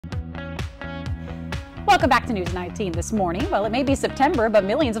Welcome back to News 19 this morning. Well, it may be September, but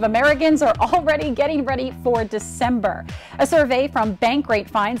millions of Americans are already getting ready for December. A survey from Bankrate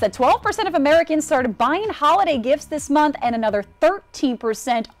finds that 12% of Americans started buying holiday gifts this month, and another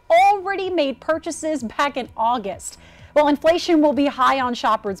 13% already made purchases back in August. Well, inflation will be high on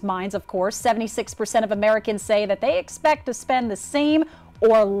shoppers' minds, of course. 76% of Americans say that they expect to spend the same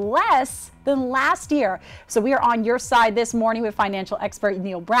or less than last year. So we are on your side this morning with financial expert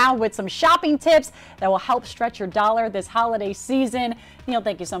Neil Brown with some shopping tips that will help stretch your dollar this holiday season. Neil,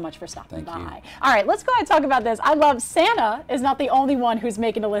 thank you so much for stopping by. All right, let's go ahead and talk about this. I love Santa is not the only one who's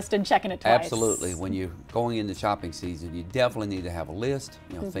making a list and checking it twice. Absolutely. When you're going into shopping season, you definitely need to have a list.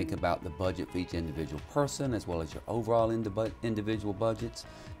 Think about the budget for each individual person as well as your overall individual budgets,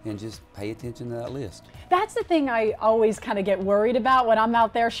 and just pay attention to that list. That's the thing I always kind of get worried about when I'm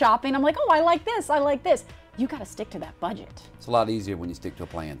out there shopping. I'm like, oh, I like this, I like this. You got to stick to that budget. It's a lot easier when you stick to a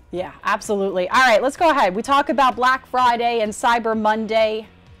plan. Yeah, absolutely. All right, let's go ahead. We talk about Black Friday and Cyber Monday.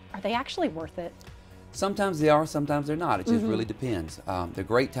 Are they actually worth it? Sometimes they are, sometimes they're not. It just really depends. They're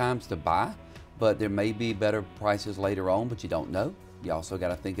great times to buy, but there may be better prices later on, but you don't know. You also got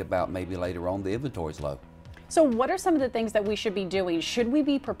to think about maybe later on the inventory's low. So what are some of the things that we should be doing? Should we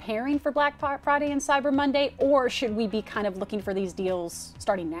be preparing for Black Friday and Cyber Monday, or should we be kind of looking for these deals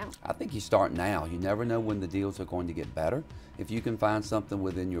starting now? I think you start now. You never know when the deals are going to get better. If you can find something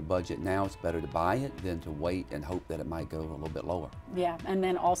within your budget now, it's better to buy it than to wait and hope that it might go a little bit lower. Yeah, and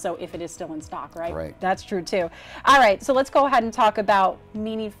then also if it is still in stock, right? Correct. That's true too. All right, so let's go ahead and talk about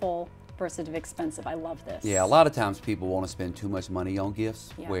meaningful versus expensive. I love this. Yeah, a lot of times people want to spend too much money on gifts,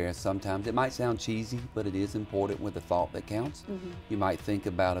 where sometimes it might sound cheesy, but it is important with the thought that counts. You might think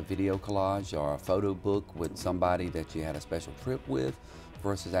about a video collage or a photo book with somebody that you had a special trip with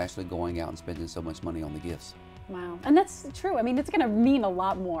versus actually going out and spending so much money on the gifts. Wow, and that's true. I mean, it's going to mean a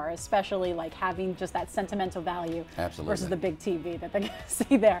lot more, especially like having just that sentimental value versus the big TV that they're going to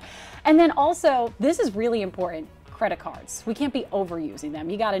see there. And then also, this is really important. Credit cards. We can't be overusing them.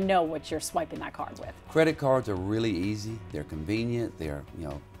 You got to know what you're swiping that card with. Credit cards are really easy. They're convenient. They're,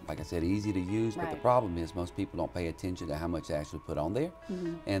 like I said, easy to use. But the problem is most people don't pay attention to how much they actually put on there.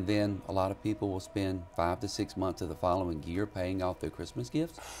 And then a lot of people will spend 5 to 6 months of the following year paying off their Christmas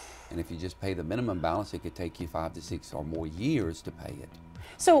gifts. And if you just pay the minimum balance, it could take you 5 to 6 or more years to pay it.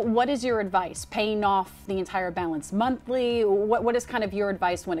 So what is your advice? Paying off the entire balance monthly? What is kind of your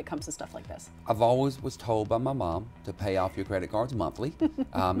advice when it comes to stuff like this? I've always was told by my mom to pay off your credit cards monthly.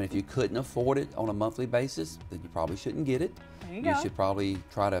 If you couldn't afford it on a monthly basis, then you probably shouldn't get it. There you go. You should probably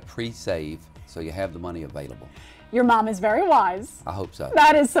try to pre-save so you have the money available. Your mom is very wise. I hope so.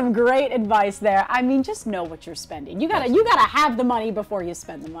 That is some great advice there. I mean, just know what you're spending. You gotta have the money before you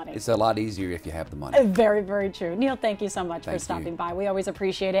spend the money. It's a lot easier if you have the money. Very, very true. Neil, thank you so much for stopping by. We always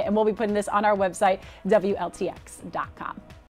appreciate it, and we'll be putting this on our website, WLTX.com.